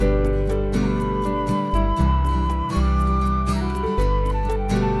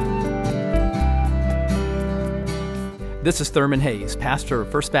This is Thurman Hayes, pastor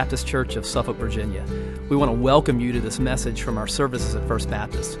of First Baptist Church of Suffolk, Virginia. We want to welcome you to this message from our services at First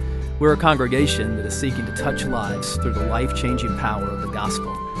Baptist. We're a congregation that is seeking to touch lives through the life-changing power of the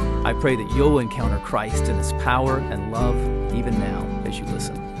gospel. I pray that you'll encounter Christ in His power and love even now as you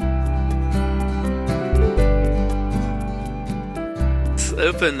listen.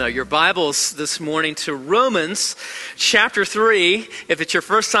 Open your Bibles this morning to Romans chapter 3. If it's your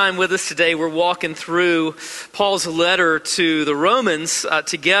first time with us today, we're walking through Paul's letter to the Romans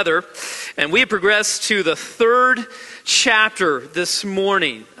together. And we have progressed to the third chapter this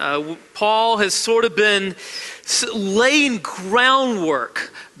morning. Paul has sort of been laying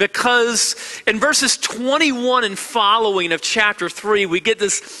groundwork because in verses 21 and following of chapter 3, we get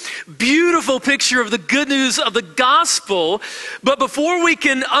this beautiful picture of the good news of the gospel. But before we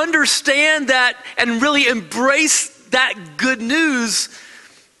can understand that and really embrace that good news,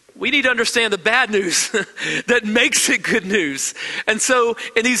 we need to understand the bad news that makes it good news. And so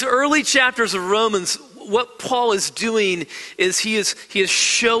in these early chapters of Romans, what Paul is doing is he is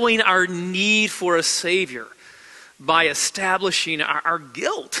showing our need for a Savior by establishing our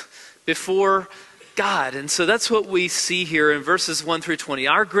guilt before God. And so that's what we see here in verses 1 through 20,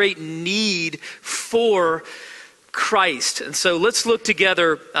 our great need for Christ. And so let's look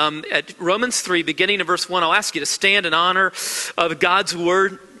together at Romans 3, beginning in verse 1. I'll ask you to stand in honor of God's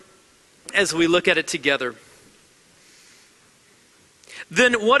word as we look at it together.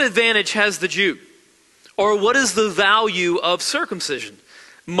 Then what advantage has the Jew? Or what is the value of circumcision?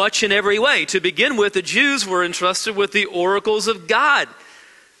 Much in every way. To begin with, the Jews were entrusted with the oracles of God.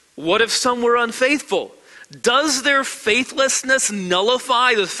 What if some were unfaithful? Does their faithlessness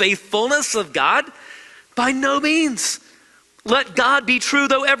nullify the faithfulness of God? By no means. Let God be true,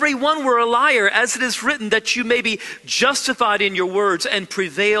 though every one were a liar, as it is written, that you may be justified in your words and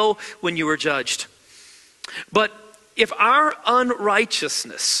prevail when you are judged. But if our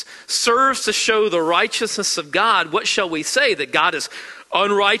unrighteousness serves to show the righteousness of God, what shall we say? That God is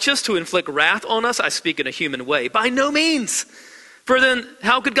unrighteous to inflict wrath on us? I speak in a human way. By no means. For then,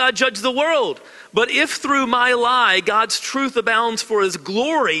 how could God judge the world? But if through my lie God's truth abounds for His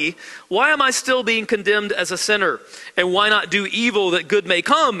glory, why am I still being condemned as a sinner? And why not do evil that good may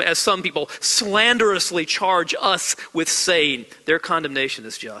come, as some people slanderously charge us with saying? Their condemnation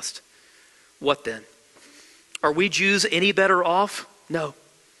is just. What then? Are we Jews any better off? No,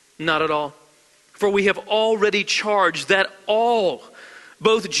 not at all. For we have already charged that all,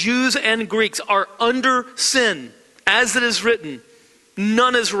 both Jews and Greeks, are under sin, as it is written,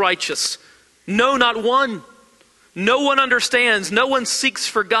 none is righteous. No, not one. No one understands. No one seeks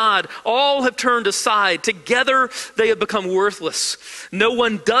for God. All have turned aside. Together they have become worthless. No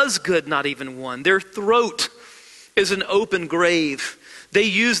one does good, not even one. Their throat is an open grave. They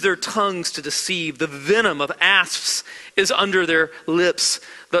use their tongues to deceive. The venom of asps is under their lips.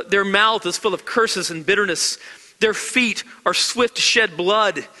 Their mouth is full of curses and bitterness. Their feet are swift to shed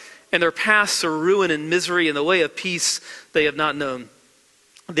blood, and their paths are ruin and misery, and the way of peace they have not known.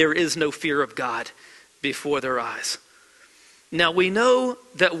 There is no fear of God before their eyes. Now we know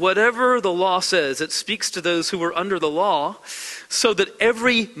that whatever the law says, it speaks to those who are under the law, so that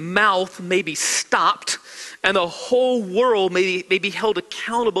every mouth may be stopped, and the whole world may be held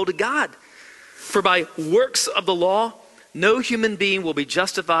accountable to God. For by works of the law, no human being will be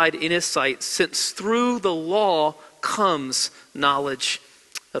justified in His sight, since through the law comes knowledge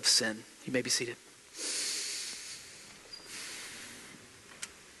of sin. You may be seated.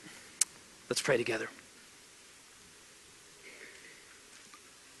 Let's pray together.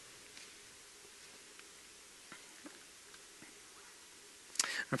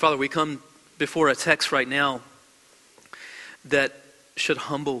 And Father, we come before a text right now that should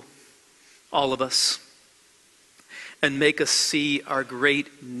humble all of us and make us see our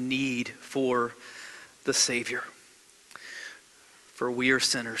great need for the Savior. For we are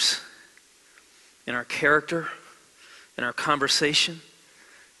sinners in our character, in our conversation,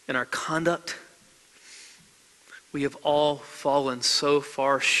 in our conduct. We have all fallen so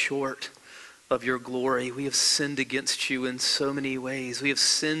far short of your glory. We have sinned against you in so many ways. We have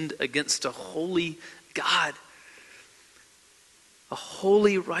sinned against a holy God, a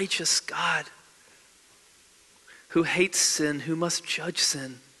holy, righteous God who hates sin, who must judge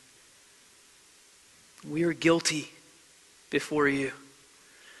sin. We are guilty before you.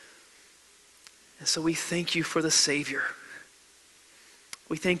 And so we thank you for the Savior.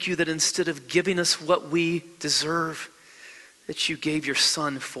 We thank you that instead of giving us what we deserve, that you gave your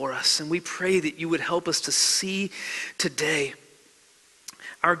Son for us. And we pray that you would help us to see today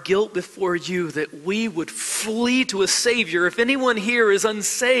our guilt before you, that we would flee to a Savior. If anyone here is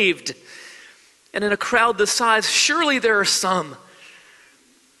unsaved, And in a crowd this size, surely there are some.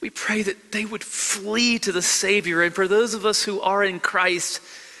 We pray that they would flee to the Savior. And for those of us who are in Christ,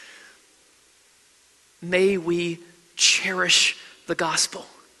 may we cherish the gospel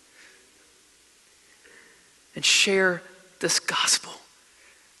and share this gospel.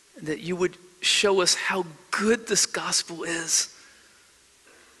 And that you would show us how good this gospel is,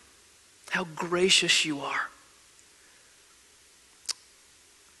 how gracious you are.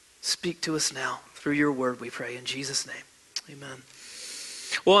 Speak to us now through your word, we pray, in Jesus' name. Amen.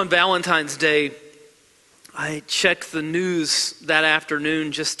 Well, on Valentine's Day, I checked the news that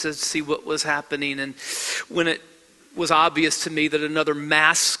afternoon just to see what was happening. And when it was obvious to me that another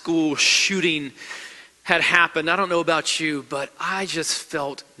mass school shooting had happened, I don't know about you, but I just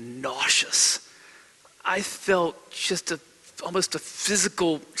felt nauseous. I felt just almost a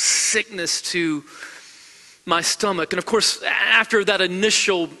physical sickness to my stomach. And of course, after that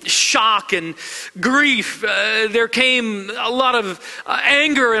initial shock and grief, there came a lot of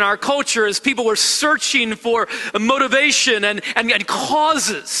anger in our culture as people were searching for motivation and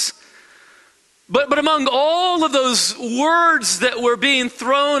causes. But among all of those words that were being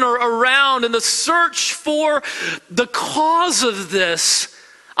thrown around in the search for the cause of this,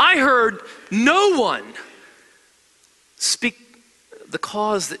 I heard no one speak the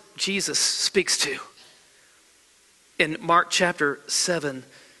cause that Jesus speaks to. In Mark chapter 7,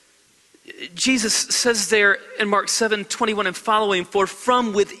 Jesus says there in Mark 7:21 and following, "For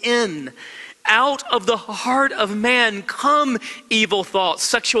from within, out of the heart of man come evil thoughts,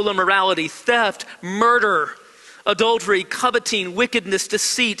 sexual immorality, theft, murder, adultery, coveting, wickedness,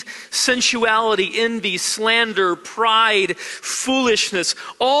 deceit, sensuality, envy, slander, pride, foolishness.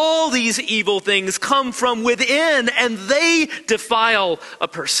 All these evil things come from within, and they defile a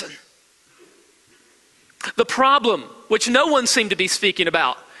person." The problem, which no one seemed to be speaking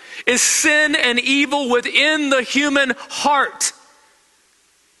about, is sin and evil within the human heart.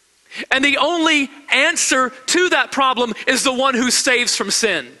 And the only answer to that problem is the one who saves from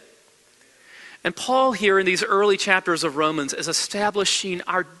sin. And Paul here in these early chapters of Romans is establishing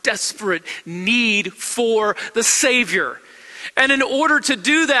our desperate need for the Savior. And in order to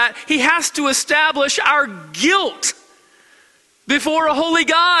do that, he has to establish our guilt before a holy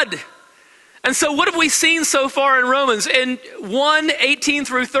God. And so what have we seen so far in Romans? In 1:18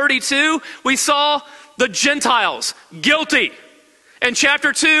 through 32, we saw the Gentiles guilty. In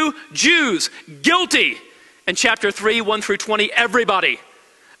chapter 2, Jews guilty. In chapter 3, 1 through 20, everybody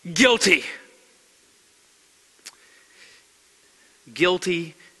guilty.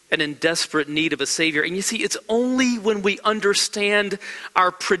 Guilty and in desperate need of a Savior. And you see, it's only when we understand our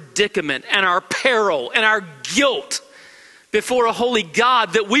predicament and our peril and our guilt before a holy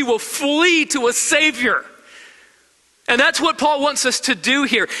God that we will flee to a Savior. And that's what Paul wants us to do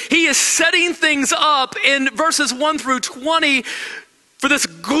here. He is setting things up in verses 1 through 20 for this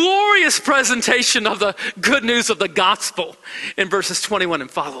glorious presentation of the good news of the gospel in verses 21 and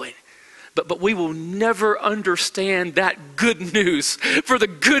following. But we will never understand that good news for the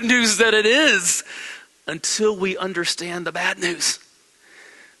good news that it is until we understand the bad news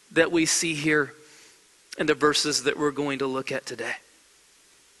that we see here in the verses that we're going to look at today.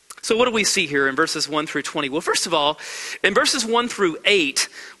 So what do we see here in verses 1 through 20? Well, first of all, in verses 1 through 8,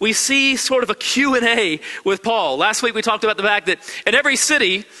 we see sort of a Q&A with Paul. Last week we talked about the fact that in every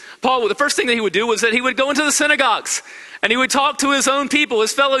city, Paul, the first thing that he would do was that he would go into the synagogues and he would talk to his own people,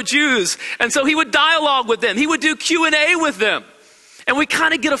 his fellow Jews. And so he would dialogue with them. He would do Q&A with them. And we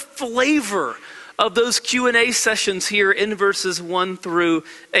kind of get a flavor of those Q&A sessions here in verses 1 through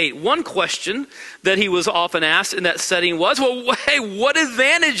 8. One question that he was often asked in that setting was, well, hey, what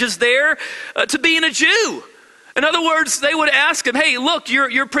advantage is there to being a Jew? In other words, they would ask him, hey, look,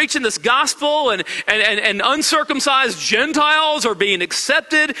 you're preaching this gospel and uncircumcised Gentiles are being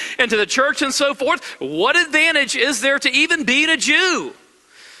accepted into the church and so forth. What advantage is there to even being a Jew?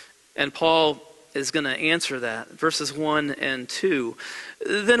 And Paul is going to answer that. Verses 1 and 2.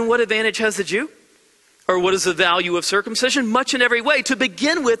 Then what advantage has the Jew? Or what is the value of circumcision? Much in every way. To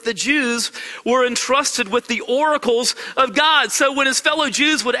begin with, the Jews were entrusted with the oracles of God. So when his fellow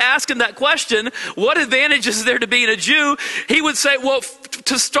Jews would ask him that question, what advantage is there to being a Jew? He would say, well,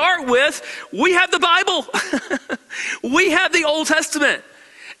 to start with, we have the Bible. We have the Old Testament.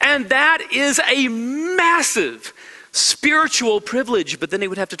 And that is a massive spiritual privilege. But then he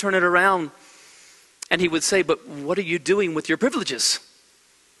would have to turn it around. And he would say, but what are you doing with your privileges?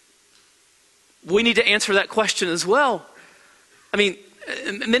 We need to answer that question as well. I mean,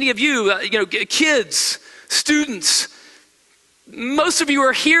 many of you, kids, students, most of you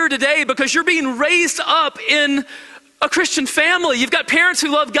are here today because you're being raised up in a Christian family. You've got parents who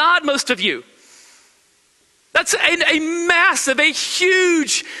love God, most of you. That's a massive, a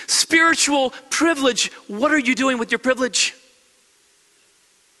huge spiritual privilege. What are you doing with your privilege?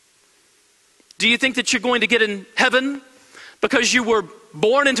 Do you think that you're going to get in heaven because you were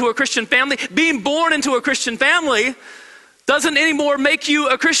born into a Christian family? Being born into a Christian family doesn't any more make you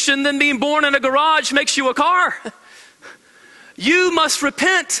a Christian than being born in a garage makes you a car. You must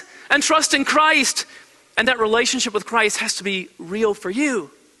repent and trust in Christ, and that relationship with Christ has to be real for you.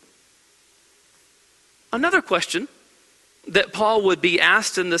 Another question that Paul would be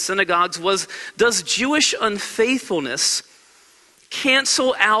asked in the synagogues was, does Jewish unfaithfulness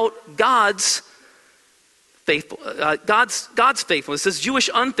cancel out God's faithfulness? Does Jewish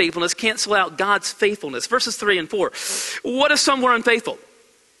unfaithfulness cancel out God's faithfulness? Verses 3 and 4. What if some were unfaithful?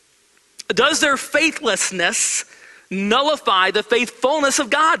 Does their faithlessness nullify the faithfulness of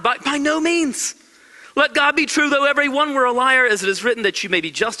God? By no means. Let God be true, though every one were a liar, as it is written, that you may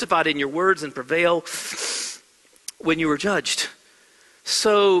be justified in your words and prevail when you are judged.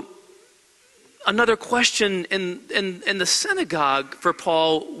 So, another question in the synagogue for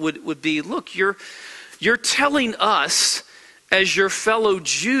Paul would be, look, you're telling us as your fellow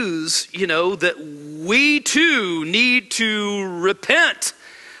Jews, that we too need to repent.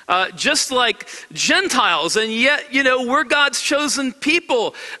 Just like Gentiles, and yet, we're God's chosen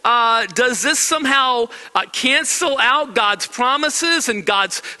people. Does this somehow cancel out God's promises and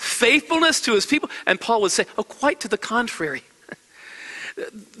God's faithfulness to his people? And Paul would say, quite to the contrary.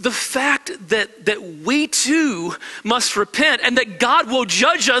 The fact that we too must repent and that God will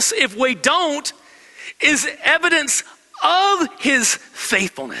judge us if we don't is evidence of his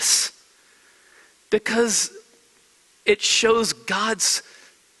faithfulness, because it shows God's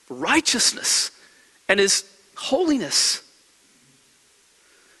righteousness and his holiness.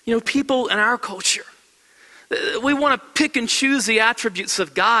 People in our culture, we want to pick and choose the attributes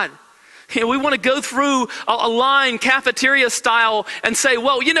of God. We want to go through a line cafeteria style and say,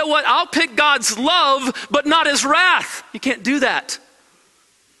 well, you know what? I'll pick God's love, but not his wrath. You can't do that.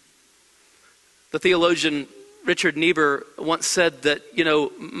 The theologian Richard Niebuhr once said that,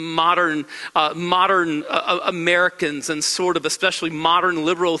 modern Americans and sort of especially modern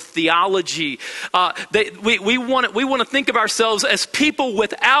liberal theology, we want to think of ourselves as people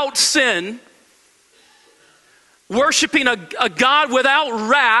without sin, worshiping a God without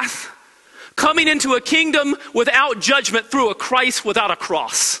wrath, coming into a kingdom without judgment through a Christ without a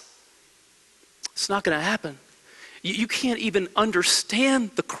cross. It's not going to happen. You can't even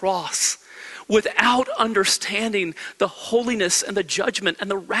understand the cross without understanding the holiness and the judgment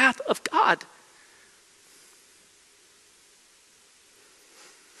and the wrath of God.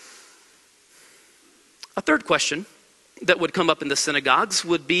 A third question that would come up in the synagogues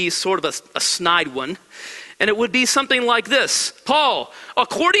would be sort of a snide one, and it would be something like this. Paul,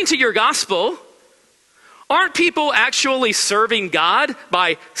 according to your gospel, aren't people actually serving God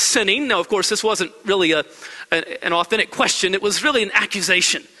by sinning? Now, of course, this wasn't really an authentic question. It was really an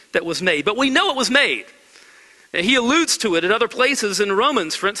accusation that was made, but we know it was made. And he alludes to it in other places in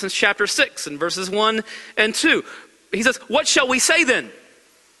Romans, for instance, chapter 6 and verses 1 and 2. He says, what shall we say then?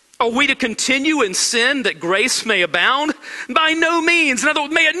 Are we to continue in sin that grace may abound? By no means. In other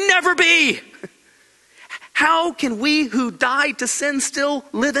words, may it never be. How can we who died to sin still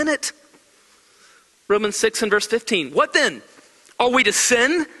live in it? Romans 6 and verse 15. What then? Are we to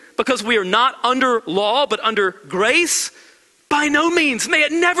sin because we are not under law but under grace? By no means. May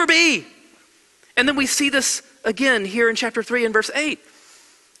it never be. And then we see this again here in chapter 3 and verse 8.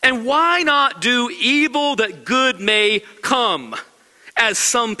 And why not do evil that good may come, as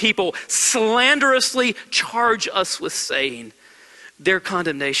some people slanderously charge us with saying? Their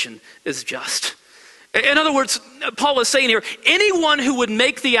condemnation is just. In other words, Paul is saying here, anyone who would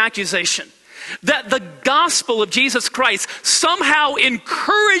make the accusation that the gospel of Jesus Christ somehow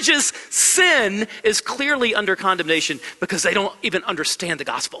encourages sin is clearly under condemnation, because they don't even understand the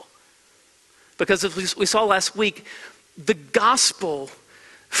gospel. Because as we saw last week, the gospel,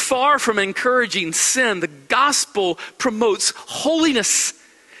 far from encouraging sin, the gospel promotes holiness.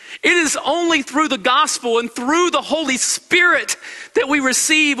 It is only through the gospel and through the Holy Spirit that we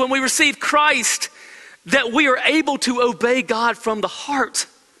receive, when we receive Christ, that we are able to obey God from the heart.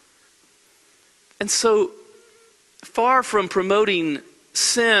 And so, far from promoting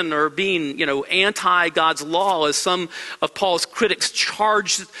sin or being, anti-God's law, as some of Paul's critics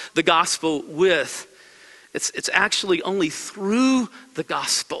charged the gospel with, it's actually only through the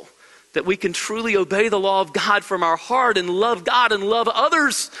gospel that we can truly obey the law of God from our heart and love God and love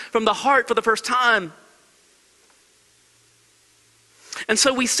others from the heart for the first time. And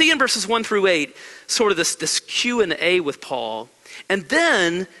so we see in verses 1 through 8 sort of this Q&A with Paul. And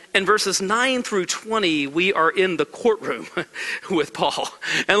then in verses 9 through 20, we are in the courtroom with Paul.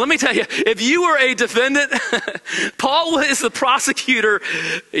 And let me tell you, if you were a defendant, Paul is the prosecutor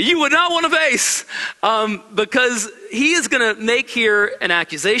you would not want to face, because he is going to make here an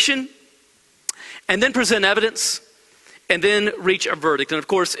accusation and then present evidence and then reach a verdict. And of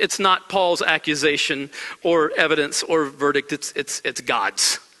course, it's not Paul's accusation or evidence or verdict, it's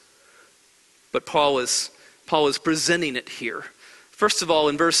God's. But Paul is presenting it here. First of all,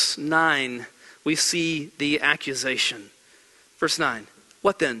 in verse 9, we see the accusation. Verse 9,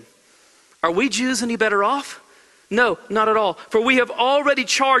 what then? Are we Jews any better off? No, not at all. For we have already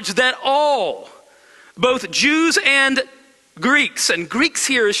charged that all, both Jews and Greeks, and Greeks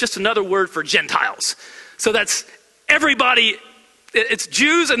here is just another word for Gentiles. So that's everybody, it's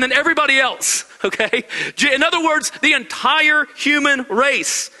Jews and then everybody else, okay? In other words, the entire human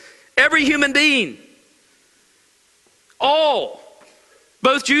race, every human being, all,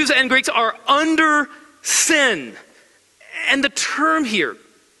 both Jews and Greeks are under sin. And the term here,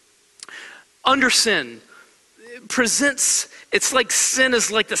 under sin, presents, it's like sin is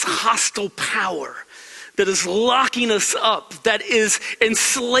like this hostile power that is locking us up, that is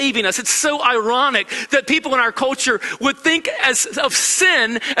enslaving us. It's so ironic that people in our culture would think of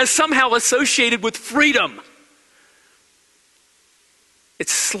sin as somehow associated with freedom.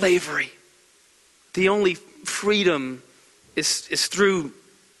 It's slavery. The only freedom is through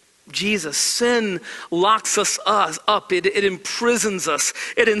Jesus. Sin locks us up. It imprisons us.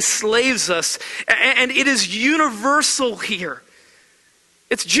 It enslaves us. And it is universal here.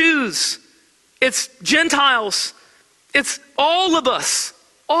 It's Jews. It's Gentiles. It's all of us.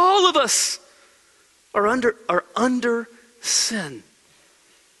 All of us are under sin.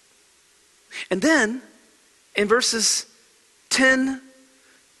 And then in verses 10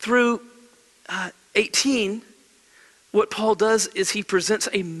 through 18, what Paul does is he presents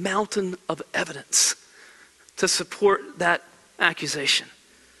a mountain of evidence to support that accusation.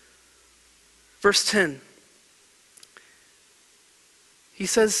 Verse 10, he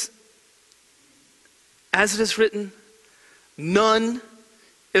says, as it is written, none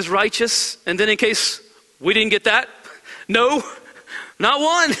is righteous. And then in case we didn't get that, no, not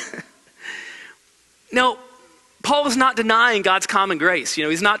one. Now, Paul is not denying God's common grace.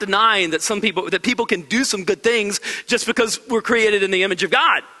 He's not denying that people can do some good things just because we're created in the image of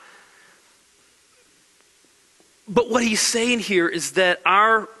God. But what he's saying here is that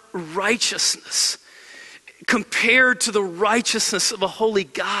our righteousness, compared to the righteousness of a holy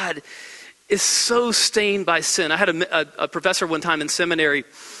God, is so stained by sin. I had a professor one time in seminary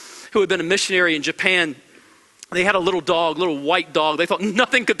who had been a missionary in Japan. They had a little white dog. They thought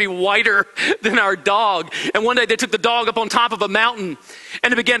nothing could be whiter than our dog. And one day they took the dog up on top of a mountain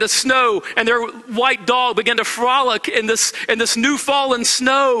and it began to snow, and their white dog began to frolic in this new fallen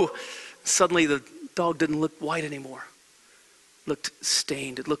snow. Suddenly the dog didn't look white anymore. It looked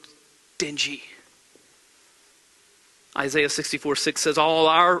stained. It looked dingy. Isaiah 64:6 says, all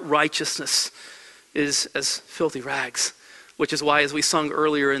our righteousness is as filthy rags. Which is why, as we sung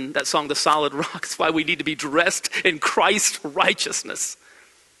earlier in that song, The Solid Rock, it's why we need to be dressed in Christ's righteousness,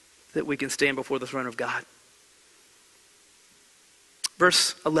 that we can stand before the throne of God.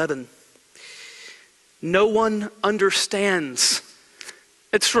 Verse 11, no one understands.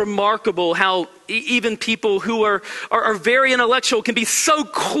 It's remarkable how even people who are very intellectual can be so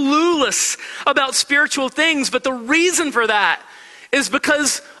clueless about spiritual things, but the reason for that is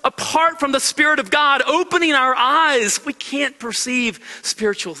because apart from the Spirit of God opening our eyes, we can't perceive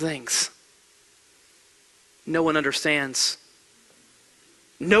spiritual things. No one understands.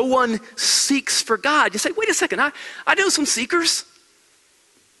 No one seeks for God. You say, wait a second, I know some seekers.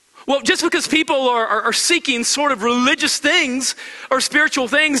 Well, just because people are seeking sort of religious things or spiritual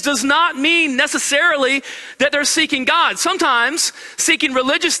things does not mean necessarily that they're seeking God. Sometimes seeking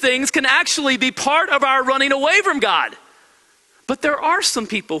religious things can actually be part of our running away from God. But there are some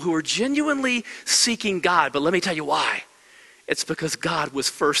people who are genuinely seeking God. But let me tell you why. It's because God was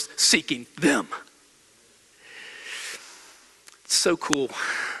first seeking them. It's so cool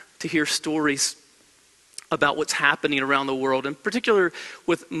to hear stories about what's happening around the world, in particular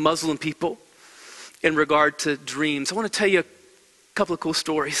with Muslim people in regard to dreams. I want to tell you a couple of cool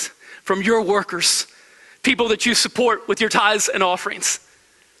stories from your workers, people that you support with your tithes and offerings.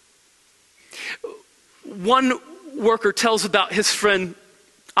 One worker tells about his friend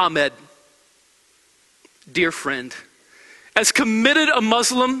Ahmed, dear friend, as committed a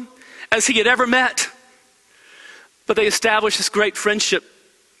Muslim as he had ever met. But they established this great friendship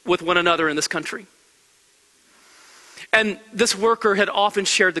with one another in this country. And this worker had often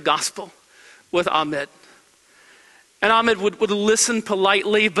shared the gospel with Ahmed. And Ahmed would listen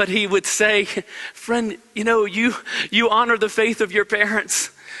politely, but he would say, friend, you honor the faith of your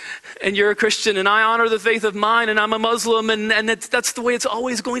parents, and you're a Christian, and I honor the faith of mine, and I'm a Muslim, and that's the way it's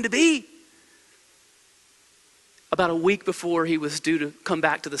always going to be. About a week before he was due to come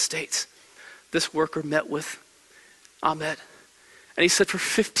back to the States, this worker met with Ahmed. And he said, for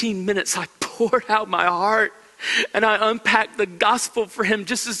 15 minutes, I poured out my heart. And I unpacked the gospel for him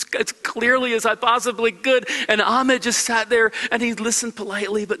just as clearly as I possibly could. And Ahmed just sat there and he listened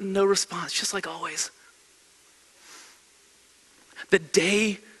politely, but no response, just like always. The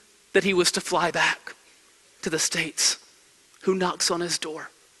day that he was to fly back to the States, who knocks on his door?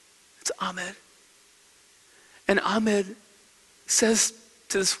 It's Ahmed. And Ahmed says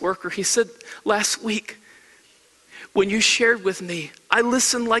to this worker, he said, last week, when you shared with me, I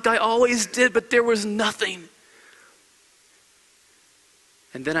listened like I always did, but there was nothing.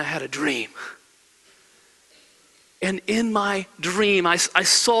 And then I had a dream. And in my dream, I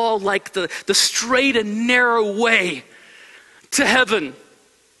saw like the straight and narrow way to heaven.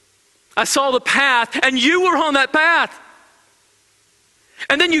 I saw the path, and you were on that path.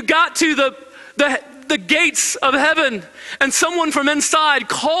 And then you got to the gates of heaven, and someone from inside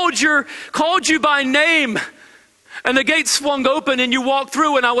called you by name. And the gates swung open, and you walked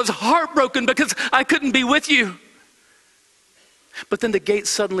through, and I was heartbroken because I couldn't be with you. But then the gate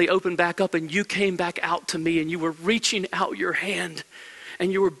suddenly opened back up and you came back out to me and you were reaching out your hand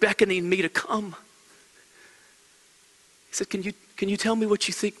and you were beckoning me to come. He said, can you tell me what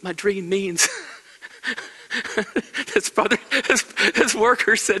you think my dream means? His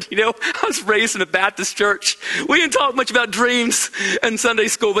worker said, I was raised in a Baptist church. We didn't talk much about dreams in Sunday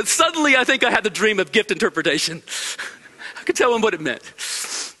school, but suddenly I think I had the dream of gift interpretation. I could tell him what it meant.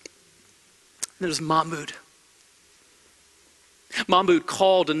 And there's Mahmoud. Mahmoud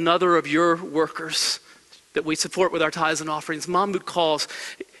called another of your workers that we support with our tithes and offerings. Mahmoud calls.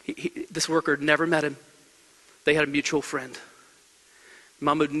 This worker had never met him. They had a mutual friend.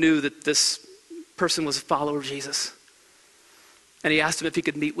 Mahmoud knew that this person was a follower of Jesus. And he asked him if he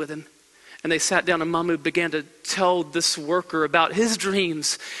could meet with him. And they sat down and Mahmoud began to tell this worker about his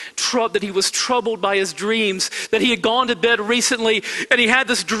dreams, that he was troubled by his dreams, that he had gone to bed recently and he had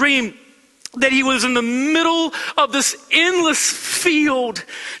this dream that he was in the middle of this endless field,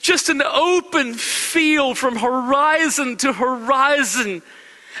 just an open field from horizon to horizon.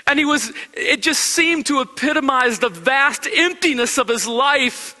 And it just seemed to epitomize the vast emptiness of his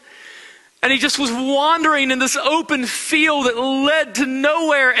life. And he just was wandering in this open field that led to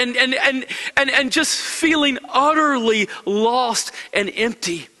nowhere and just feeling utterly lost and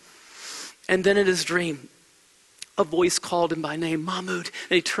empty. And then in his dream, a voice called him by name, Mahmoud.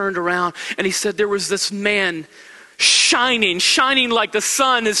 And he turned around and he said there was this man shining like the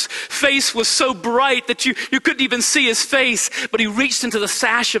sun. His face was so bright that you couldn't even see his face. But he reached into the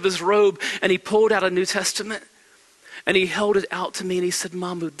sash of his robe and he pulled out a New Testament. And he held it out to me and he said,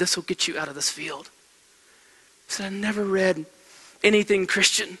 Mahmoud, this will get you out of this field. He said, I never read anything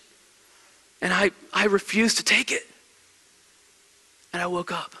Christian. And I refused to take it. And I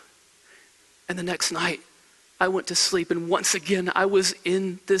woke up. And the next night, I went to sleep, and once again, I was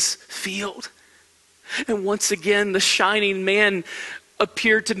in this field. And once again, the shining man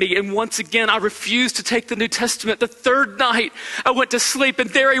appeared to me, and once again, I refused to take the New Testament. The third night, I went to sleep,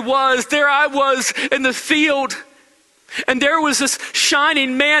 and there I was in the field. And there was this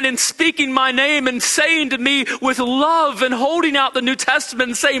shining man and speaking my name and saying to me with love and holding out the New Testament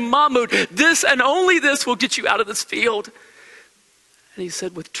and saying, Mahmoud, this and only this will get you out of this field. And he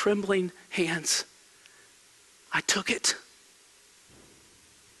said with trembling hands, I took it.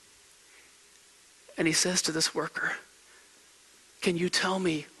 And he says to this worker, can you tell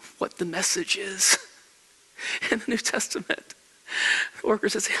me what the message is in the New Testament? The worker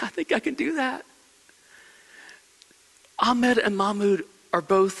says, yeah, I think I can do that. Ahmed and Mahmoud are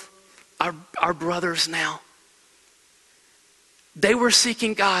both our brothers now. They were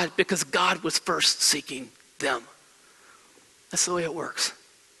seeking God because God was first seeking them. That's the way it works.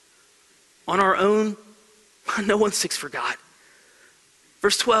 On our own, no one seeks for God.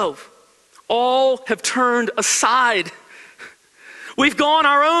 Verse 12, all have turned aside. We've gone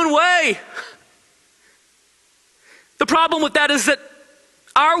our own way. The problem with that is that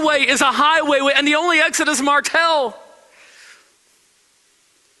our way is a highway, and the only exit is marked hell.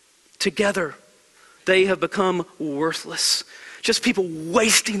 Together, they have become worthless. Just people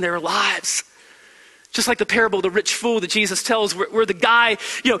wasting their lives. Just like the parable of the rich fool that Jesus tells, where the guy,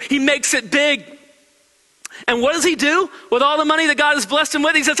 he makes it big. And what does he do with all the money that God has blessed him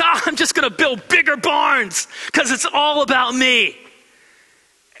with? He says, I'm just going to build bigger barns because it's all about me.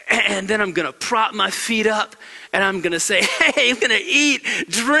 and then I'm going to prop my feet up, and I'm going to say, hey, I'm going to eat,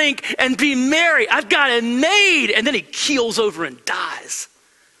 drink, and be merry. I've got it made. And then he keels over and dies.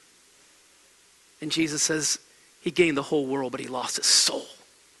 And Jesus says he gained the whole world, but he lost his soul.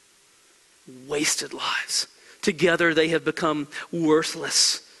 Wasted lives. Together they have become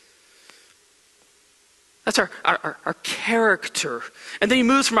worthless. That's our character. And then he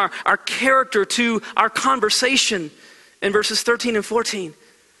moves from our character to our conversation in verses 13 and 14.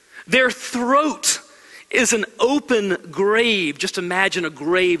 Their throat is an open grave. Just imagine a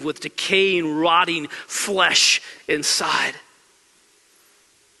grave with decaying, rotting flesh inside.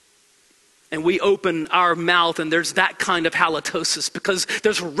 And we open our mouth and there's that kind of halitosis because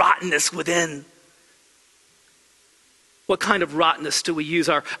there's rottenness within. What kind of rottenness do we use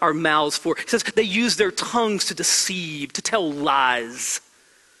our mouths for? It says they use their tongues to deceive, to tell lies.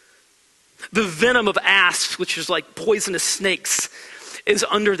 The venom of asps, which is like poisonous snakes, is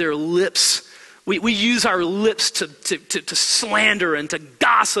under their lips. We use our lips to slander and to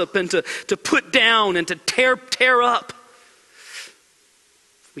gossip and to put down and to tear up.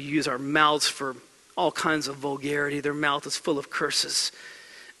 We use our mouths for all kinds of vulgarity. Their mouth is full of curses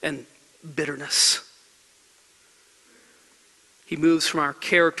and bitterness. He moves from our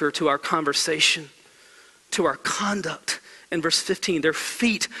character to our conversation, to our conduct. In verse 15, their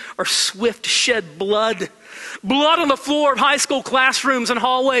feet are swift to shed blood. Blood on the floor of high school classrooms and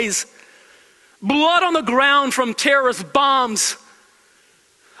hallways. Blood on the ground from terrorist bombs.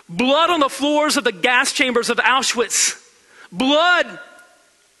 Blood on the floors of the gas chambers of Auschwitz. Blood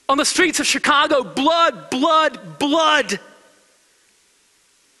on the streets of Chicago. Blood, blood, blood.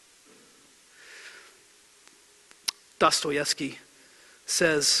 Dostoevsky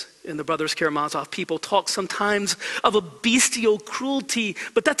says in The Brothers Karamazov, people talk sometimes of a bestial cruelty,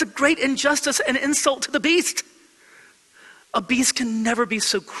 but that's a great injustice and insult to the beast. A beast can never be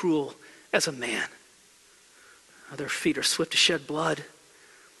so cruel as a man. Their feet are swift to shed blood.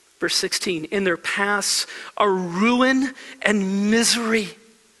 Verse 16, in their paths are ruin and misery.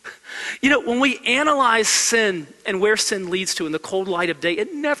 You know, when we analyze sin and where sin leads to in the cold light of day,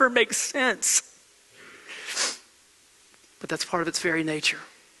 it never makes sense. But that's part of its very nature.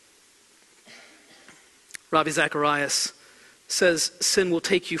 Ravi Zacharias says sin will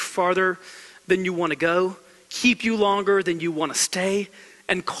take you farther than you want to go, keep you longer than you want to stay,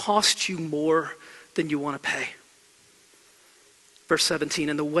 and cost you more than you want to pay. Verse 17,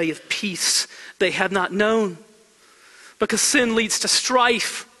 in the way of peace they have not known, because sin leads to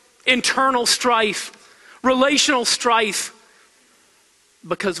strife, internal strife, relational strife,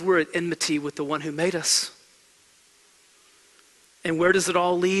 because we're at enmity with the one who made us. And where does it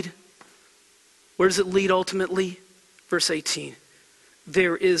all lead? Where does it lead ultimately? Verse 18,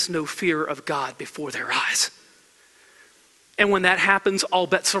 there is no fear of God before their eyes. And when that happens, all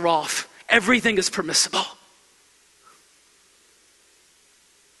bets are off. Everything is permissible.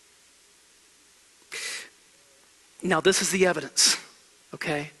 Now, this is the evidence,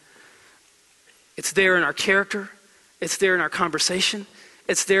 okay? It's there in our character. It's there in our conversation.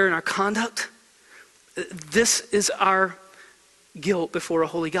 It's there in our conduct. This is our guilt before a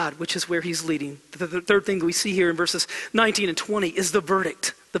holy God, which is where he's leading. The third thing that we see here in verses 19 and 20 is the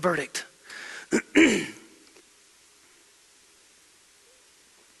verdict. The verdict.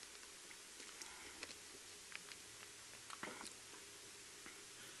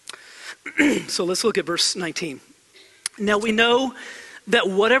 So let's look at verse 19. Now we know that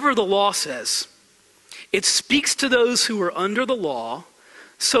whatever the law says, it speaks to those who are under the law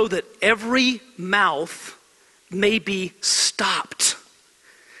so that every mouth may be stopped.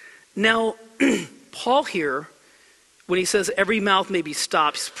 Now, Paul here, when he says every mouth may be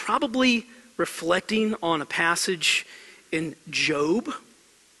stopped, he's probably reflecting on a passage in Job.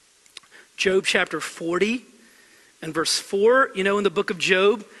 Job chapter 40 and verse 4. You know, in the book of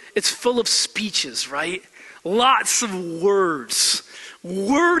Job, it's full of speeches, right? Lots of words.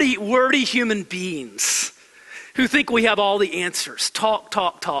 Wordy human beings who think we have all the answers. Talk.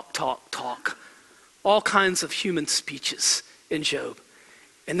 All kinds of human speeches in Job.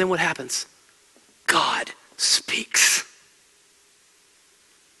 And then what happens? God speaks.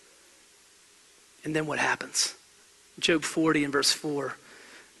 And then what happens? Job 40 and verse 4.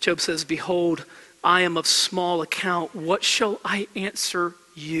 Job says, behold, I am of small account. What shall I answer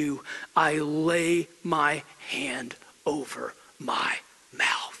you? I lay my hand over my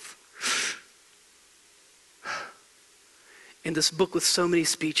mouth. In this book with so many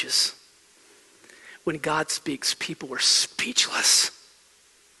speeches, when God speaks, people are speechless.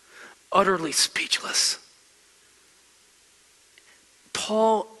 Utterly speechless.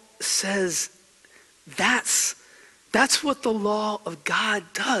 Paul says that's That's what the law of God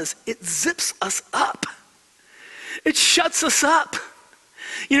does. It zips us up. It shuts us up.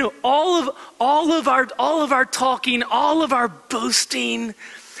 You know, all of our talking, all of our boasting,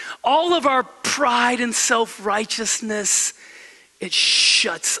 all of our pride and self-righteousness, it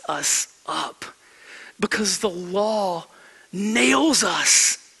shuts us up because the law nails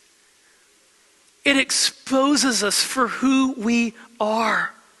us. It exposes us for who we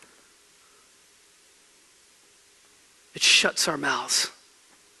are. It shuts our mouths.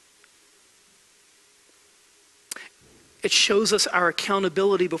 It shows us our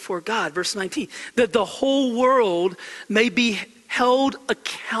accountability before God. Verse 19, that the whole world may be held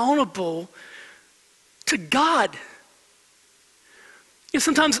accountable to God. You know,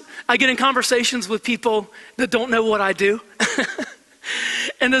 sometimes I get in conversations with people that don't know what I do.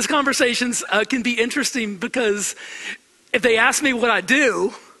 And those conversations can be interesting because if they ask me what I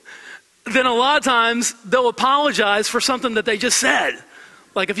do, then a lot of times they'll apologize for something that they just said,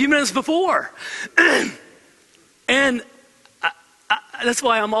 like a few minutes before. And that's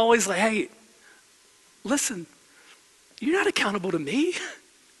why I'm always like, hey, listen, you're not accountable to me.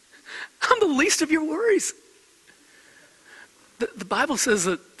 I'm the least of your worries. The Bible says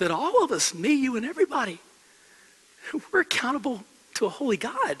that all of us, me, you, and everybody, we're accountable to a holy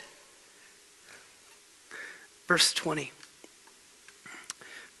God. Verse 20.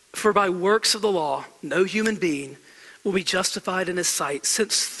 For by works of the law, no human being will be justified in his sight,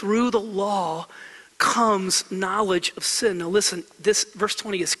 since through the law comes knowledge of sin. Now listen, this verse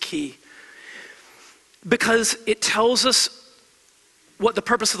 20 is key because it tells us what the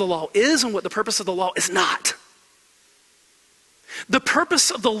purpose of the law is and what the purpose of the law is not. The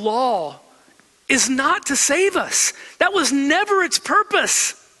purpose of the law is not to save us. That was never its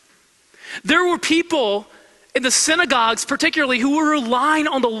purpose. There were people in the synagogues particularly who were relying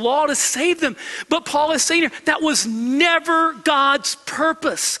on the law to save them. But Paul is saying here, that was never God's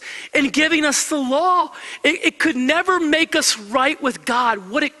purpose in giving us the law. It could never make us right with God.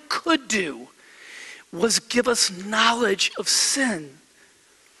 What it could do was give us knowledge of sin.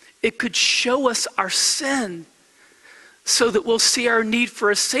 It could show us our sin so that we'll see our need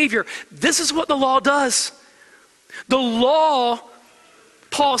for a Savior. This is what the law does. The law,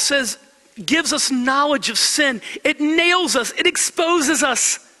 Paul says, gives us knowledge of sin. It nails us. It exposes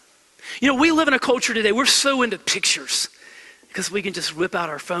us. You know, we live in a culture today, we're so into pictures because we can just whip out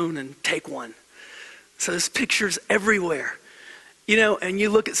our phone and take one. So there's pictures everywhere. You know, and you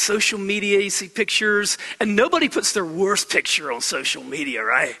look at social media, you see pictures, and nobody puts their worst picture on social media,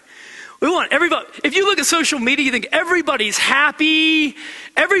 right? We want everybody, if you look at social media, you think everybody's happy,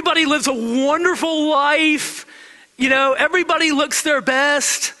 everybody lives a wonderful life, you know, everybody looks their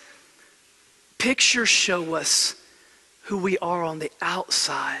best. Pictures show us who we are on the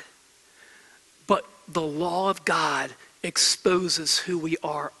outside, but the law of God exposes who we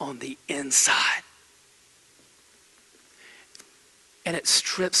are on the inside. And it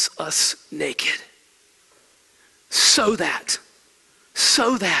strips us naked so that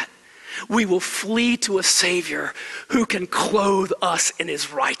we will flee to a Savior who can clothe us in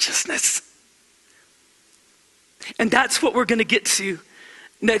his righteousness. And that's what we're going to get to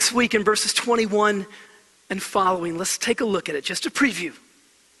next week in verses 21 and following. Let's take a look at it, just a preview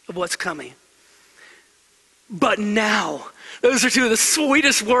of what's coming. But now, those are two of the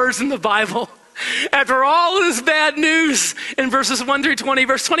sweetest words in the Bible. After all of this bad news in verses 1 through 20,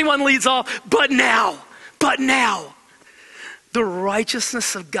 verse 21 leads off, but now, the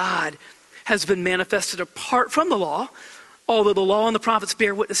righteousness of God has been manifested apart from the law, although the law and the prophets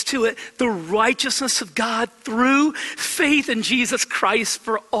bear witness to it, the righteousness of God through faith in Jesus Christ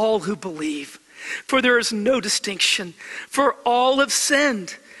for all who believe. For there is no distinction, for all have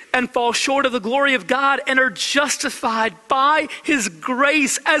sinned and fall short of the glory of God and are justified by his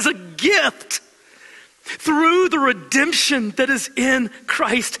grace as a gift through the redemption that is in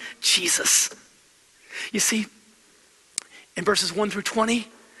Christ Jesus. You see, in verses 1 through 20,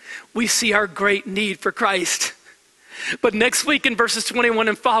 we see our great need for Christ. But next week in verses 21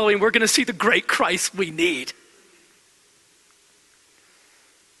 and following, we're going to see the great Christ we need.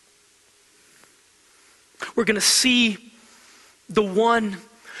 We're going to see the one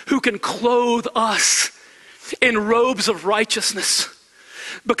who can clothe us in robes of righteousness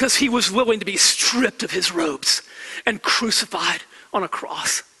because he was willing to be stripped of his robes and crucified on a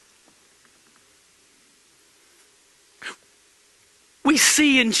cross. We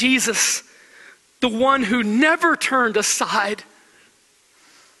see in Jesus the one who never turned aside,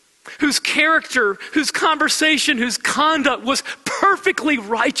 whose character, whose conversation, whose conduct was perfectly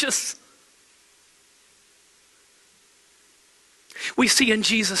righteous. We see in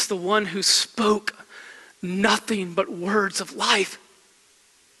Jesus the one who spoke nothing but words of life.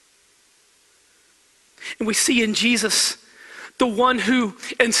 And we see in Jesus the one who,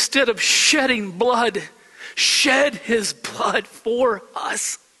 instead of shedding blood, shed his blood for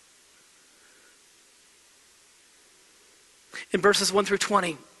us. In verses 1 through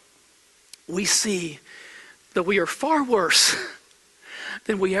 20, we see that we are far worse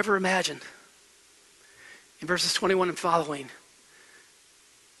than we ever imagined. In verses 21 and following,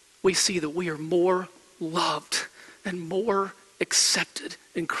 we see that we are more loved and more accepted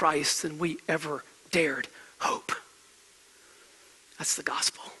in Christ than we ever dared hope. That's the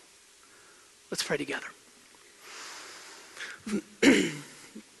gospel. Let's pray together.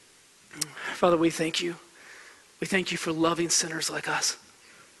 Father, we thank you. We thank you for loving sinners like us.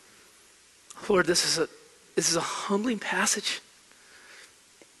 Lord, this is a humbling passage.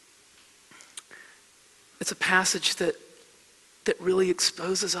 It's a passage that really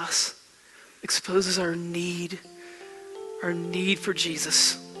exposes us, exposes our need for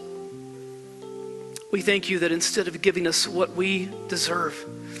Jesus. We thank you that instead of giving us what we deserve,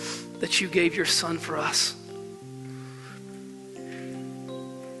 that you gave your Son for us.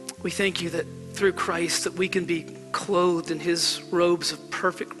 We thank you that through Christ that we can be clothed in his robes of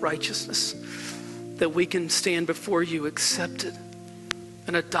perfect righteousness, that we can stand before you accepted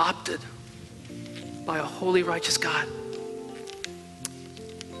and adopted by a holy, righteous God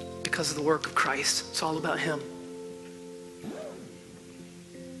because of the work of Christ. It's all about him.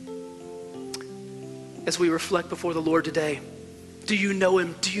 As we reflect before the Lord today, do you know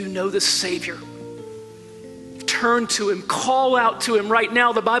him? Do you know the Savior? Turn to him, call out to him right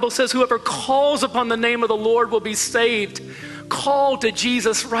now. The Bible says whoever calls upon the name of the Lord will be saved. Call to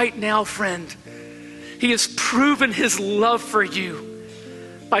Jesus right now, friend. He has proven his love for you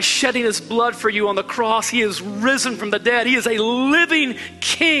by shedding his blood for you on the cross. He is risen from the dead. He is a living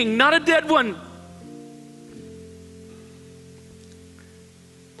king, not a dead one.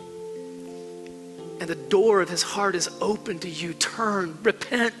 And the door of his heart is open to you. Turn,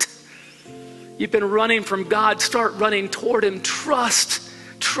 repent. You've been running from God. Start running toward him. Trust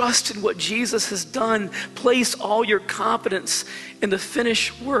in what Jesus has done. Place all your confidence in the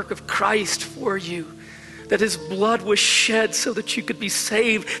finished work of Christ for you. That his blood was shed so that you could be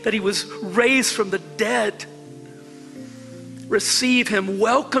saved. That he was raised from the dead. Receive him.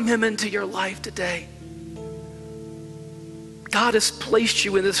 Welcome him into your life today. God has placed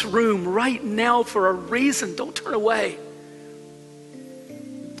you in this room right now for a reason. Don't turn away.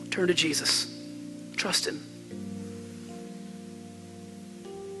 Turn to Jesus. Trust him.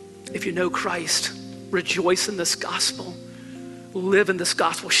 If you know Christ, rejoice in this gospel. Live in this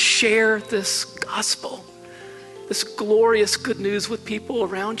gospel. Share this gospel. This glorious good news with people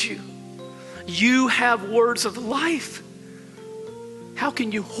around you. You have words of life. How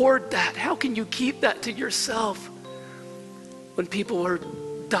can you hoard that? How can you keep that to yourself when people are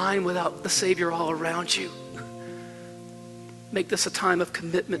dying without the Savior all around you? Make this a time of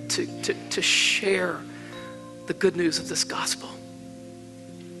commitment to share the good news of this gospel.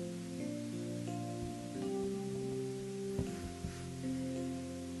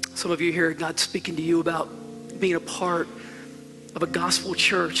 Some of you here, God's speaking to you about being a part of a gospel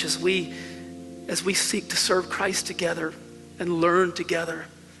church as we seek to serve Christ together and learn together,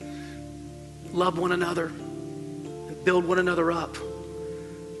 love one another, and build one another up.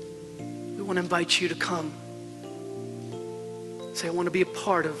 We want to invite you to come. Say, I want to be a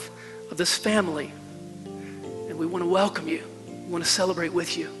part of this family. And we want to welcome you. We want to celebrate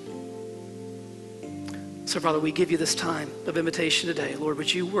with you. So, Father, we give you this time of invitation today. Lord,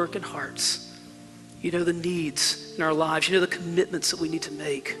 would you work in hearts? You know the needs in our lives. You know the commitments that we need to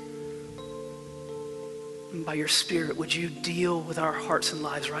make. And by your Spirit, would you deal with our hearts and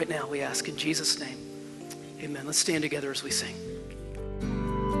lives right now, we ask in Jesus' name. Amen. Let's stand together as we sing.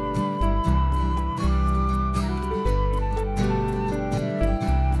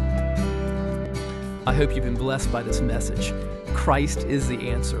 I hope you've been blessed by this message. Christ is the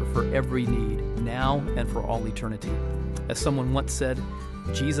answer for every need, now and for all eternity. As someone once said,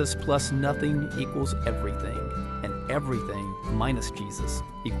 Jesus plus nothing equals everything, and everything minus Jesus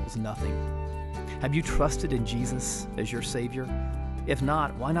equals nothing. Have you trusted in Jesus as your Savior? If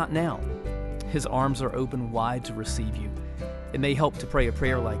not, why not now? His arms are open wide to receive you. It may help to pray a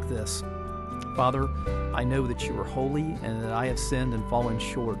prayer like this. Father, I know that you are holy and that I have sinned and fallen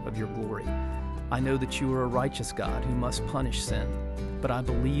short of your glory. I know that you are a righteous God who must punish sin, but I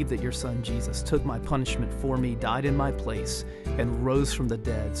believe that your Son Jesus took my punishment for me, died in my place, and rose from the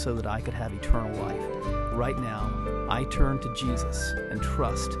dead so that I could have eternal life. Right now, I turn to Jesus and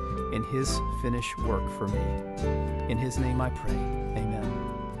trust in his finished work for me. In his name I pray,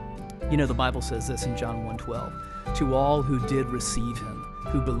 amen. You know, the Bible says this in John 1:12, to all who did receive him,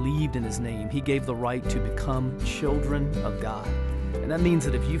 who believed in his name, he gave the right to become children of God. And that means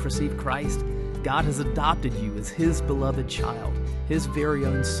that if you've received Christ, God has adopted you as his beloved child, his very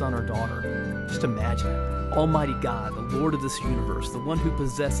own son or daughter. Just imagine it. Almighty God, the Lord of this universe, the one who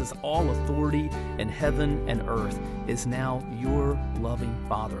possesses all authority in heaven and earth, is now your loving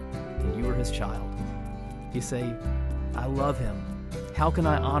Father, and you are his child. You say, I love him. How can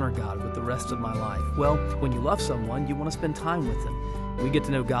I honor God with the rest of my life? Well, when you love someone, you want to spend time with them. We get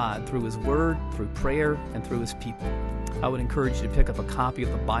to know God through his word, through prayer, and through his people. I would encourage you to pick up a copy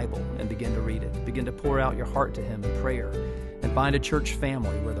of the Bible and begin to read it. Begin to pour out your heart to him in prayer. And find a church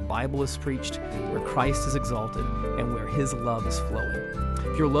family where the Bible is preached, where Christ is exalted, and where his love is flowing.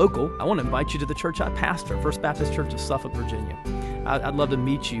 If you're local, I want to invite you to the church I pastor, First Baptist Church of Suffolk, Virginia. I'd love to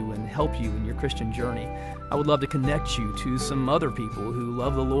meet you and help you in your Christian journey. I would love to connect you to some other people who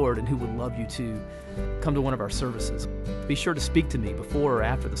love the Lord and who would love you too. Come to one of our services. Be sure to speak to me before or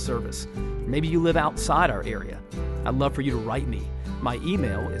after the service. Maybe you live outside our area. I'd love for you to write me. My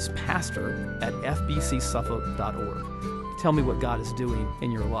email is pastor@fbcsuffolk.org. Tell me what God is doing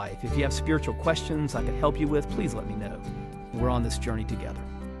in your life. If you have spiritual questions I can help you with, please let me know. We're on this journey together.